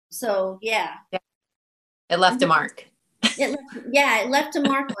 So yeah. It left a mark. It left a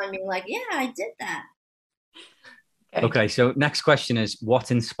mark on me. Like, yeah, I did that. Okay. So next question is,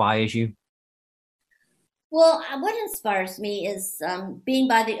 what inspires you? Well, what inspires me is being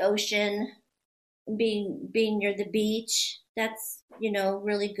by the ocean, being near the beach. That's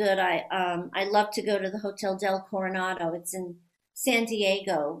really good. I love to go to the Hotel Del Coronado. It's in San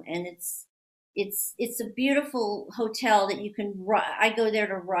Diego, and it's a beautiful hotel that you can. I go there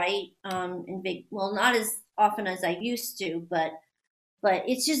to write not as often as I used to, but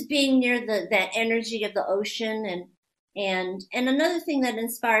it's just being near that energy of the ocean, and another thing that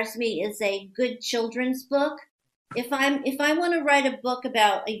inspires me is a good children's book. If I want to write a book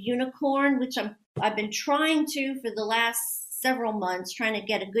about a unicorn, which I've been trying to for the last several months, trying to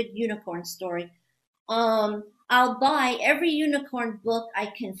get a good unicorn story. I'll buy every unicorn book I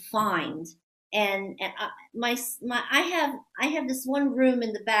can find. And I have this one room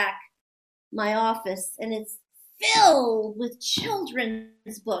in the back, my office, and it's filled with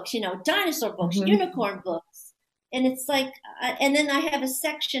children's books, dinosaur books, unicorn books, and it's like, and then I have a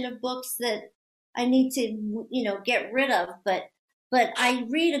section of books that I need to, get rid of. But I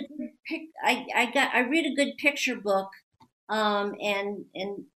read a good I read a good picture book, and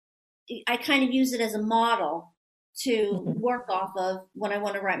I kind of use it as a model to work off of when I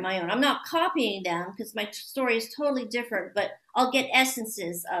want to write my own. I'm not copying them because my story is totally different, but I'll get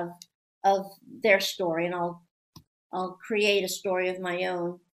essences of their story, and I'll create a story of my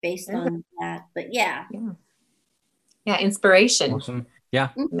own based on that. But yeah, inspiration. Awesome. Yeah,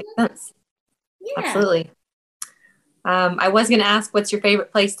 makes sense. Yeah, Absolutely. I was going to ask what's your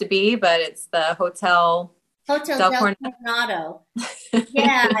favorite place to be, but it's the Hotel Del Coronado.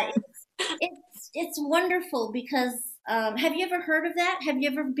 Yeah, it's wonderful because have you ever heard of that? Have you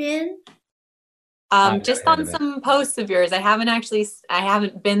ever been? Just on some posts of yours. I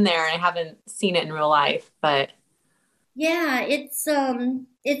haven't been there, and I haven't seen it in real life, but yeah, it's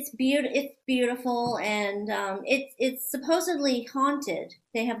beautiful, and it's supposedly haunted.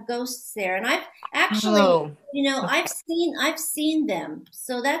 They have ghosts there, and I've actually, I've seen them,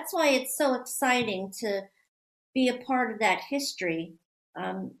 so that's why it's so exciting to be a part of that history.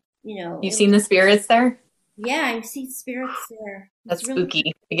 You've seen the spirits there? Yeah, I see spirits there. That's really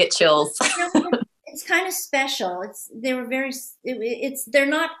spooky. I get chills. It's kind of special. They're not they're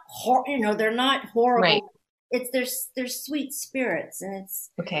not horrible. Right. They're sweet spirits, and it's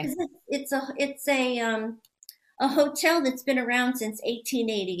okay. It's a hotel that's been around since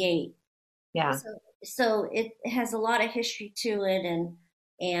 1888. Yeah. So it has a lot of history to it,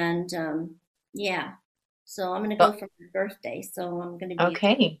 and yeah. So I'm gonna go for my birthday. So I'm gonna be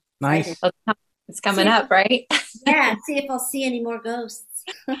okay. Nice. It's coming up, right? Yeah. See if I'll see any more ghosts.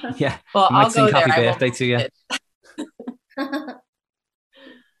 Yeah. Well, I'll go sing there. happy birthday to you.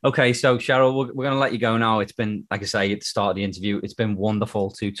 Okay, so Cheryl, we're going to let you go now. It's been, like I say, at the start of the interview, it's been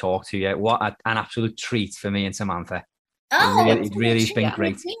wonderful to talk to you. What an absolute treat for me and Samantha. Oh, it really has been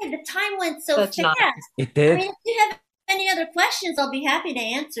great. The time went so fast. It did. I mean, if you have any other questions, I'll be happy to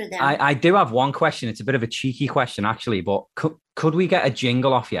answer them. I do have one question. It's a bit of a cheeky question, actually, but could we get a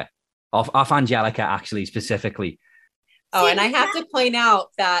jingle off you? Off Angelica, actually, specifically. Oh, and I have to point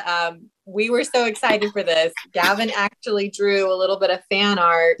out that we were so excited for this. Gavin actually drew a little bit of fan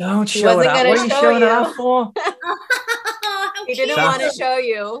art. Don't show it out. What are you showing it out for? He didn't want to show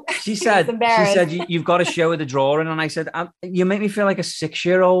you. She said, you've got to show her the drawing. And I said, you make me feel like a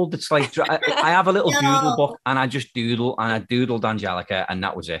 6-year-old. It's like, I have a little doodle book and I just doodle, and I doodled Angelica, and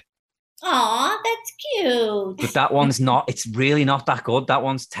that was it. Aw, that's cute. But that one's not, it's really not that good. That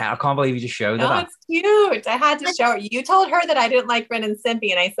one's I can't believe you just showed her that. It's cute. I had to show her. You told her that I didn't like Ren and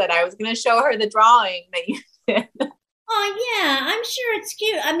Stimpy, and I said I was going to show her the drawing that you did. Oh, yeah, I'm sure it's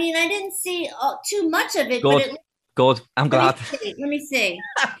cute. I mean, I didn't see too much of it. Good. Good. I'm glad. Let me see.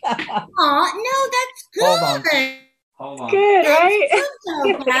 Aw, no, that's good. Hold on. Good, right?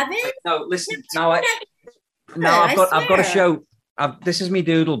 Good, Gavin. No, listen. I've got to show. This is my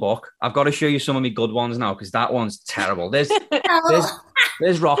doodle book. I've got to show you some of my good ones now, because that one's terrible. There's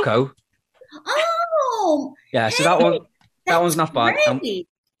Rocco. Oh, yeah. So that one's not bad.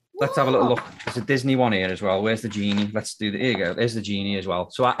 Let's have a little look. There's a Disney one here as well. Where's the genie? Here you go. There's the genie as well.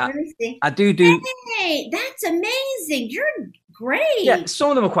 So I do. Hey, that's amazing. You're great. Yeah,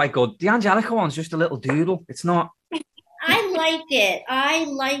 some of them are quite good. The Angelica one's just a little doodle. It's not. I like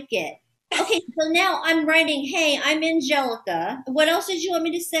it. Okay, so now I'm writing, hey, I'm Angelica. What else did you want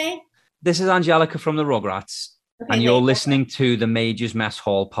me to say? This is Angelica from the Rugrats, and you're listening to the Major's Mess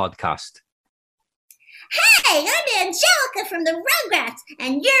Hall podcast. Hey, I'm Angelica from the Rugrats,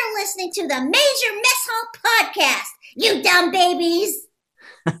 and you're listening to the Major Mess Hall podcast, you dumb babies.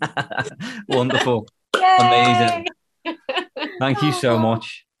 Wonderful. Amazing. Thank you so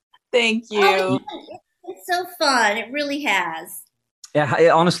much. Thank you. It's so fun. It really has. Yeah, it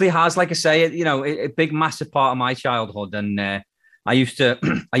honestly has. Like I say, a big, massive part of my childhood. And I used to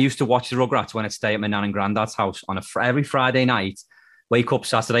watch the Rugrats when I'd stay at my nan and granddad's house on every Friday night. Wake up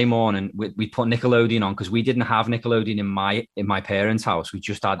Saturday morning, we put Nickelodeon on, because we didn't have Nickelodeon in my parents' house. We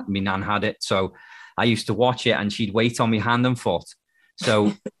just had, my nan had it. So I used to watch it, and she'd wait on me hand and foot.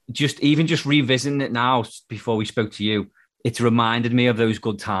 So just revisiting it now before we spoke to you, it's reminded me of those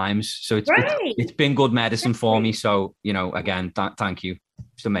good times. So it's been good medicine for me. So, again, thank you.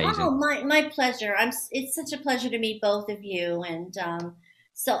 It's amazing. Oh, my pleasure. It's such a pleasure to meet both of you. And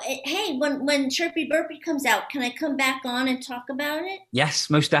hey, when Chirpy Burpy comes out, can I come back on and talk about it?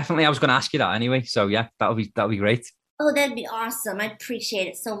 Yes, most definitely. I was going to ask you that anyway. So yeah, that'll be great. Oh, that'd be awesome. I appreciate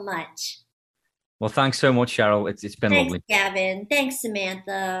it so much. Well, thanks so much, Cheryl. It's been lovely. Thanks, Gavin. Thanks,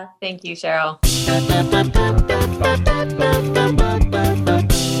 Samantha. Thank you, Cheryl.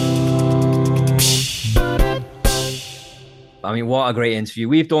 I mean, what a great interview.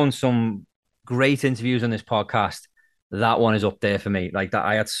 We've done some great interviews on this podcast, that one is up there for me. Like that,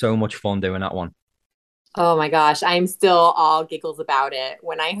 I had so much fun doing that one. Oh my gosh, I'm still all giggles about it.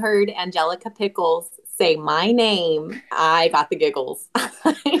 When I heard Angelica Pickles say my name, I got the giggles.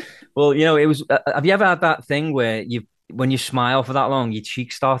 Well, you know, it was. Have you ever had that thing where when you smile for that long, your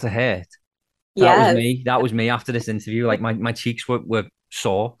cheeks start to hurt? That was Yes, me. That was me after this interview. Like my cheeks were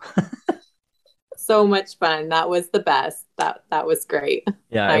sore. so much fun. That was the best. That was great.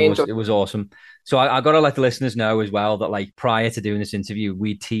 Yeah, I enjoyed. it was awesome. So I got to let the listeners know as well that like prior to doing this interview,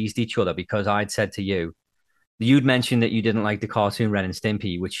 we teased each other because I'd said to you, you'd mentioned that you didn't like the cartoon Ren and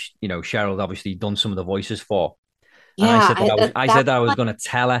Stimpy, which you know Cheryl had obviously done some of the voices for, and Yeah, I that said that I was going to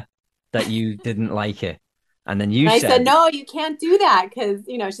tell her that you didn't like it, and then you And I said, said, no, you can't do that because,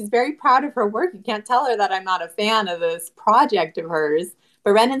 she's very proud of her work. You can't tell her that I'm not a fan of this project of hers.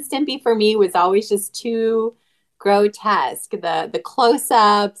 But Ren and Stimpy for me was always just too grotesque. The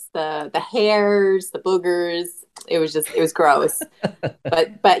close-ups, the hairs, the boogers. It was gross.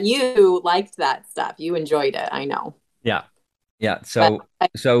 But you liked that stuff. You enjoyed it. I know. yeah, yeah. But I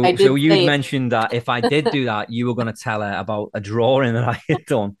So did you'd say, mentioned that if I did do that, you were going to tell her about a drawing that I had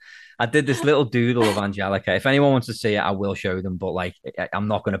done. I did this little doodle of Angelica. If anyone wants to see it, I will show them. But like, I'm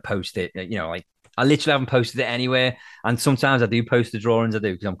not going to post it. You know, like I literally haven't posted it anywhere. And sometimes I do post the drawings I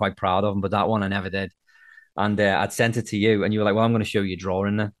do because I'm quite proud of them. But that one I never did. And I'd sent it to you, and you were like, "Well, I'm going to show you a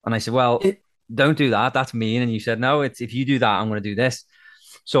drawing there." And I said, "Well, don't do that. That's mean." And you said, "No, it's if you do that, I'm going to do this."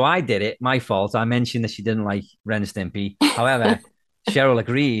 So I did it. My fault. I mentioned that she didn't like Ren and Stimpy. However, Cheryl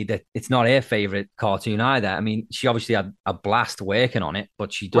agreed that it's not her favorite cartoon either. I mean, she obviously had a blast working on it,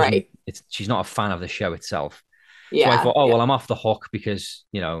 but she doesn't. right. She's not a fan of the show itself. So I Yeah. thought, oh Yeah. well, I'm off the hook because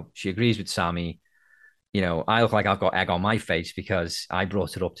she agrees with Sammy. I look like I've got egg on my face because I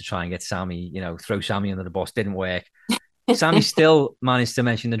brought it up to try and get Sammy, throw Sammy under the bus. Didn't work. Sammy still managed to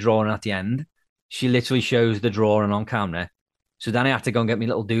mention the drawing at the end. She literally shows the drawing on camera. So then I had to go and get my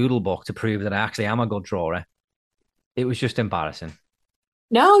little doodle book to prove that I actually am a good drawer. It was just embarrassing.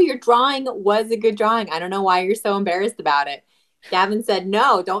 No, your drawing was a good drawing. I don't know why you're so embarrassed about it. Gavin said,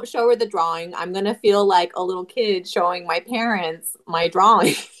 no, don't show her the drawing. I'm going to feel like a little kid showing my parents my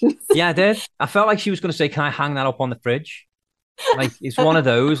drawing. Yeah, I did. I felt like she was going to say, "Can I hang that up on the fridge?" Like it's one of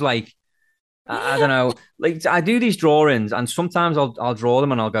those. Like I don't know. Like I do these drawings, and sometimes I'll draw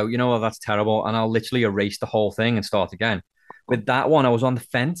them, and I'll go, that's terrible, and I'll literally erase the whole thing and start again. With that one, I was on the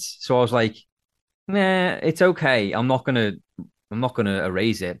fence, so I was like, "Nah, it's okay. I'm not gonna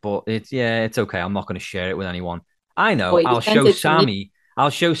erase it, but it's okay. I'm not gonna share it with anyone. I know. Well, you sent it to me. I'll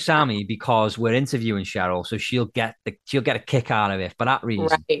show Sammy because we're interviewing Cheryl, so she'll get a kick out of it for that reason.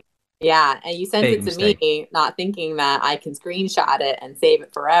 Right. Yeah. And you sent Big it to mistake. me, not thinking that I can screenshot it and save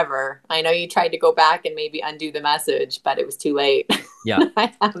it forever. I know you tried to go back and maybe undo the message, but it was too late. Yeah,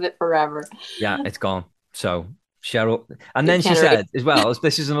 I have it forever. yeah, it's gone. So Cheryl, and You then she can't erase. said as well,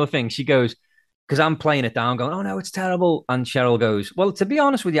 this is another thing. She goes, because I'm playing it down, going, "Oh no, it's terrible." And Cheryl goes, "Well, to be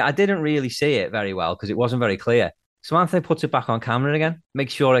honest with you, I didn't really see it very well because it wasn't very clear." So Anthony puts it back on camera again,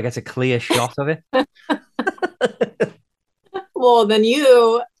 makes sure I get a clear shot of it. Well,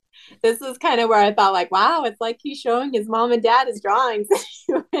 this is kind of where I thought, like, wow, it's like he's showing his mom and dad his drawings.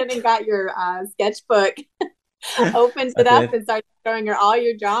 You went and got your sketchbook, opened I it up, did. and started showing her all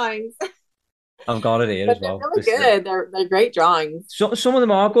your drawings. I've got it here But as they're well. really good. They're great drawings. Some of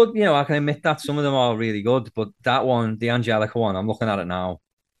them are good. I can admit that some of them are really good, but that one, the Angelica one, I'm looking at it now.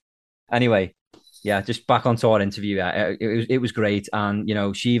 Anyway, yeah, just back onto our interview. Yeah, it was great, and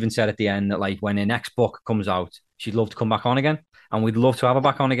she even said at the end that like when her next book comes out, she'd love to come back on again, and we'd love to have her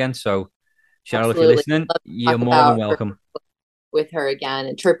back on again. So, Cheryl, if you're Absolutely. listening, Let's you're talk more than about her welcome. with her again.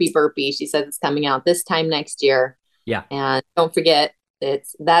 And Chirpy Burpy, she says it's coming out this time next year. Yeah, And don't forget,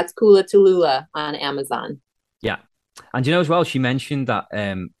 that's Kula Tulula on Amazon. yeah, and as well, she mentioned that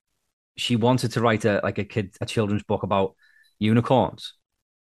she wanted to write a children's book about unicorns.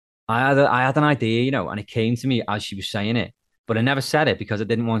 I had an idea, and it came to me as she was saying it, but I never said it because I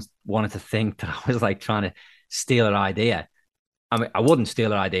didn't want it to think that I was like trying to steal her idea. I mean, I wouldn't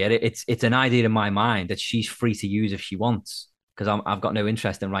steal her idea. It's an idea in my mind that she's free to use if she wants because I've got no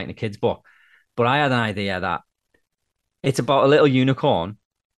interest in writing a kid's book. But I had an idea that it's about a little unicorn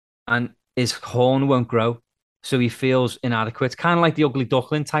and his horn won't grow, so he feels inadequate, kind of like the ugly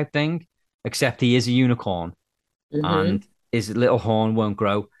duckling type thing, except he is a unicorn Mm-hmm. and his little horn won't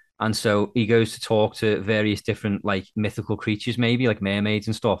grow. And so he goes to talk to various different like mythical creatures, maybe like mermaids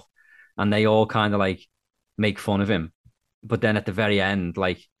and stuff. And they all kind of like make fun of him. But then at the very end,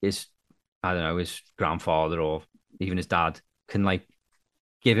 like I don't know, his grandfather or even his dad can like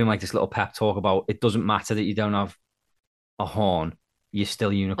give him like this little pep talk about it doesn't matter that you don't have a horn. you're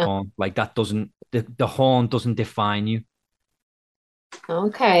still unicorn. Like that doesn't the horn doesn't define you.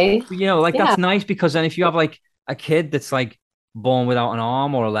 Okay. You know, like Yeah. that's nice because then if you have like a kid that's like born without an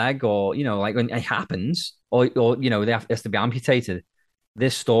arm or a leg, or you know, like when it happens, or you know, they has to be amputated,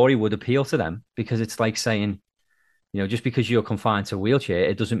 this story would appeal to them because it's like saying, you know, just because you're confined to a wheelchair,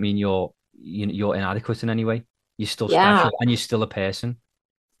 it doesn't mean you're inadequate in any way. You're still special and you're still a person.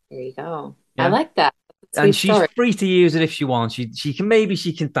 There you go. Yeah. I like that. And she's free to use it if she wants. She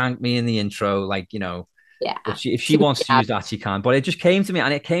can thank me in the intro, like, you know, Yeah. if she wants to use that, she can. But it just came to me,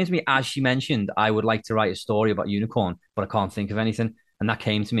 and it came to me as she mentioned, I would like to write a story about unicorn, but I can't think of anything. And that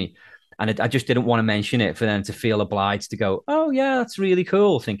came to me. And I just didn't want to mention it for them to feel obliged to go, oh, yeah, that's really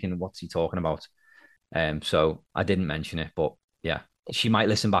cool. Thinking, what's he talking about? So I didn't mention it. But yeah, she might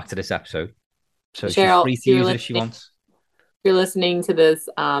listen back to this episode. So Cheryl, she's free to use it if she wants. If you're listening to this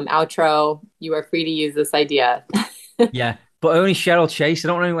outro, you are free to use this idea. Yeah, but only Cheryl Chase. I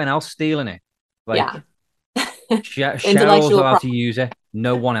don't want anyone else stealing it. Like, yeah. Cheryl's allowed to use it.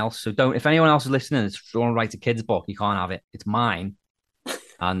 No one else. So don't. If anyone else is listening, it's want to write a kid's book, you can't have it. It's mine.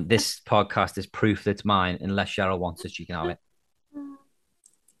 And this podcast is proof that it's mine. Unless Cheryl wants it, she can have it.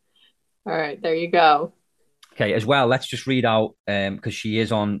 All right, there you go. Okay, as well, let's just read out because she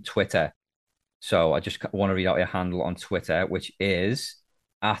is on Twitter. So I just want to read out her handle on Twitter, which is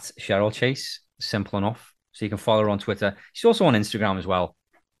at Cheryl Chase. Simple enough. So you can follow her on Twitter. She's also on Instagram as well.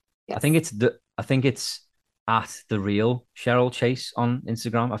 Yes. I think it's at the real Cheryl Chase on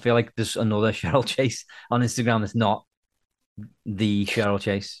Instagram. I feel like there's another Cheryl Chase on Instagram that's not the Cheryl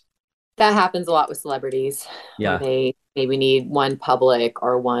Chase. That happens a lot with celebrities. Yeah. They maybe need one public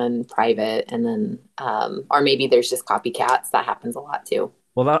or one private, and then or maybe there's just copycats. That happens a lot too.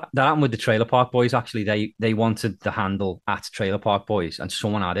 Well, that happened with the Trailer Park Boys. Actually, they wanted the handle at Trailer Park Boys, and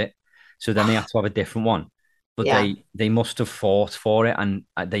someone had it, so then they had to have a different one. But they must have fought for it, and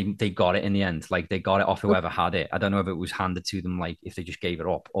they got it in the end. Like they got it off whoever had it. I don't know if it was handed to them, like if they just gave it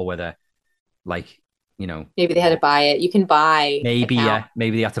up, or whether, like, you know, maybe they had to buy it. You can buy. Maybe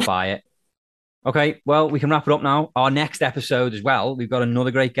maybe they had to buy it. Okay, well, we can wrap it up now. Our next episode as well, we've got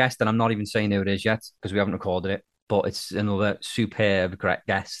another great guest, and I'm not even saying who it is yet because we haven't recorded it. But it's another superb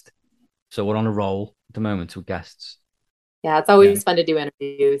guest. So we're on a roll at the moment with guests. Yeah, it's always fun to do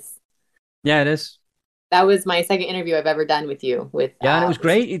interviews. Yeah, it is. That was my second interview I've ever done with you. And it was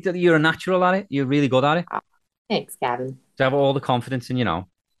great. You're a natural at it. You're really good at it. Thanks, Gavin. To have all the confidence in, you know.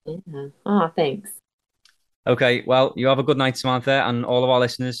 Yeah. Oh, thanks. Okay, well, you have a good night, Samantha, and all of our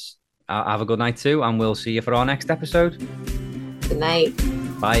listeners have a good night too, and we'll see you for our next episode. Good night.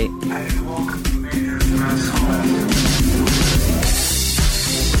 Bye.